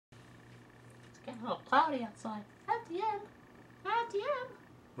a little cloudy outside. At the end. At the end.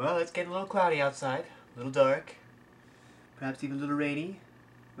 Well, it's getting a little cloudy outside. A little dark. Perhaps even a little rainy.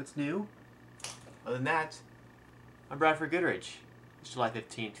 What's new? Other than that, I'm Bradford Goodrich. It's July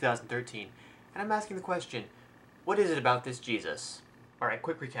 15, 2013. And I'm asking the question, what is it about this Jesus? Alright,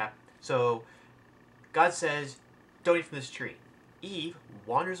 quick recap. So, God says, don't eat from this tree. Eve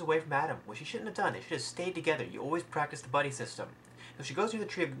wanders away from Adam, which she shouldn't have done. They should have stayed together. You always practice the buddy system. So she goes near the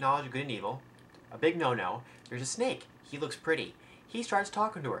tree of knowledge of good and evil. A big no-no. There's a snake. He looks pretty. He starts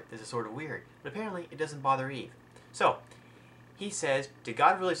talking to her. This is sort of weird. But apparently it doesn't bother Eve. So, he says, did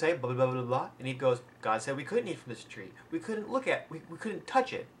God really say blah, blah, blah, blah, blah? And Eve goes, God said we couldn't eat from this tree. We couldn't look at, we couldn't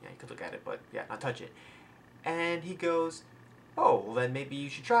touch it. Yeah, you could look at it, but yeah, not touch it. And he goes, oh, well then maybe you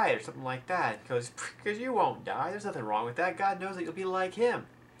should try it or something like that. He goes, because you won't die. There's nothing wrong with that. God knows that you'll be like him.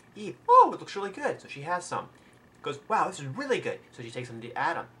 Eve, oh, it looks really good. So she has some. Goes, wow, this is really good. So she takes them to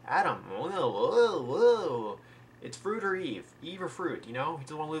Adam. Adam, whoa, whoa, whoa. It's fruit or Eve? Eve or fruit, you know? He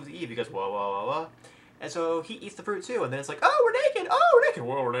doesn't want to lose Eve. He goes, whoa, whoa, whoa, whoa. And so he eats the fruit too. And then it's like, oh, we're naked. Oh, we're naked.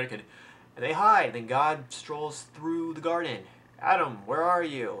 Whoa, we're naked. And they hide. And then God strolls through the garden. Adam, where are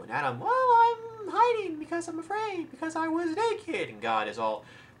you? And Adam, well, I'm hiding because I'm afraid. Because I was naked. And God is all,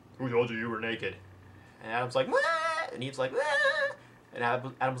 who told you were naked? And Adam's like, wah! And Eve's like, wah! And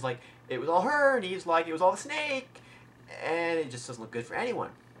Adam's like, it was all her. And Eve's like, it was all the snake. And it just doesn't look good for anyone.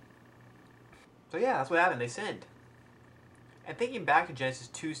 So yeah, that's what happened. They sinned. And thinking back to Genesis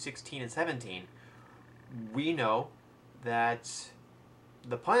 2, 16, and 17, we know that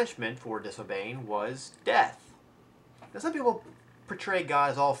the punishment for disobeying was death. Now some people portray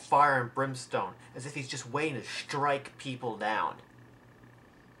God as all fire and brimstone, as if he's just waiting to strike people down.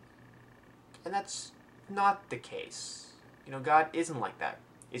 And that's not the case. You know, God isn't like that.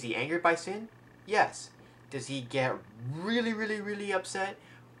 Is he angered by sin? Yes. Does he get really, really, really upset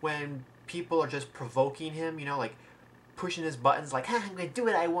when people are just provoking him, you know, like pushing his buttons, like, I'm going to do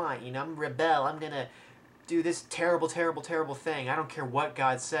what I want, you know, I'm a rebel, I'm going to do this terrible, terrible, terrible thing, I don't care what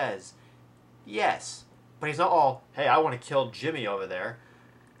God says. Yes, but he's not all, hey, I want to kill Jimmy over there.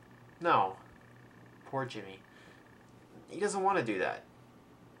 No. Poor Jimmy. He doesn't want to do that.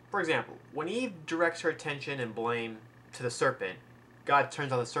 For example, when Eve directs her attention and blame to the serpent, God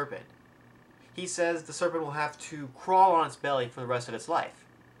turns on the serpent. He says the serpent will have to crawl on its belly for the rest of its life.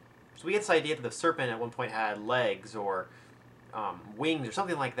 So we get this idea that the serpent at one point had legs or wings or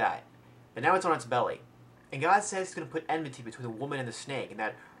something like that. But now it's on its belly. And God says he's going to put enmity between the woman and the snake, and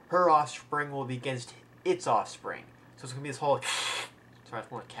that her offspring will be against its offspring. So it's going to be this whole, sorry,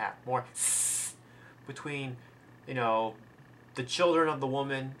 it's more like a cat, more between, you know, the children of the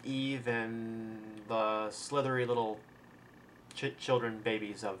woman, Eve, and the slithery little children,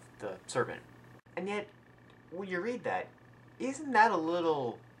 babies of the serpent. And yet, when you read that, isn't that a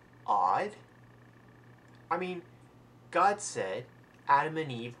little odd? I mean, God said Adam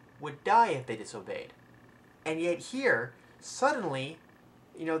and Eve would die if they disobeyed. And yet here, suddenly,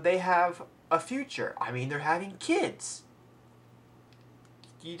 you know, they have a future. I mean, they're having kids.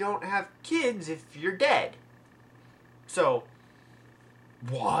 You don't have kids if you're dead. So,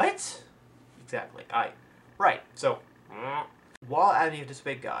 what? Exactly. Right. So, while Adam and Eve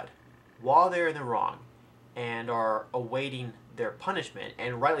disobeyed God, while they're in the wrong and are awaiting their punishment,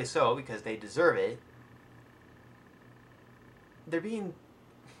 and rightly so because they deserve it,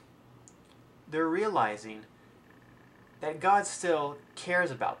 they're realizing that God still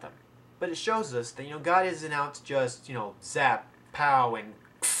cares about them. But it shows us that, you know, God isn't out to just, you know, zap, pow, and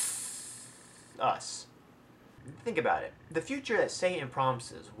us. Think about it. The future that Satan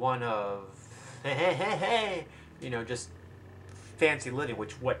promises, one of, you know, just fancy living,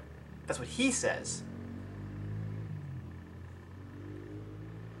 that's what he says.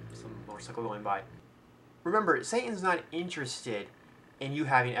 Some motorcycle going by. Remember, Satan's not interested in you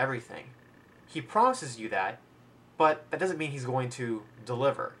having everything. He promises you that, but that doesn't mean he's going to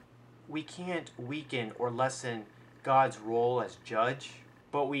deliver. We can't weaken or lessen God's role as judge,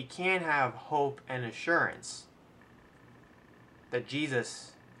 but we can have hope and assurance that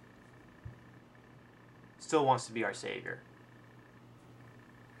Jesus still wants to be our Savior.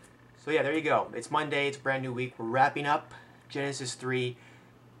 So yeah, there you go. It's Monday, it's a brand new week. We're wrapping up Genesis 3.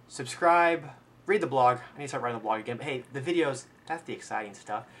 Subscribe, read the blog. I need to start writing the blog again, but hey, the videos, that's the exciting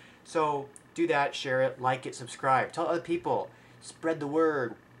stuff. So do that, share it, like it, subscribe. Tell other people. Spread the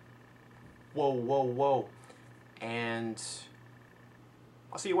word. Whoa, whoa, whoa. And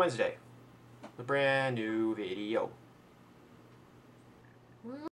I'll see you Wednesday with a brand new video.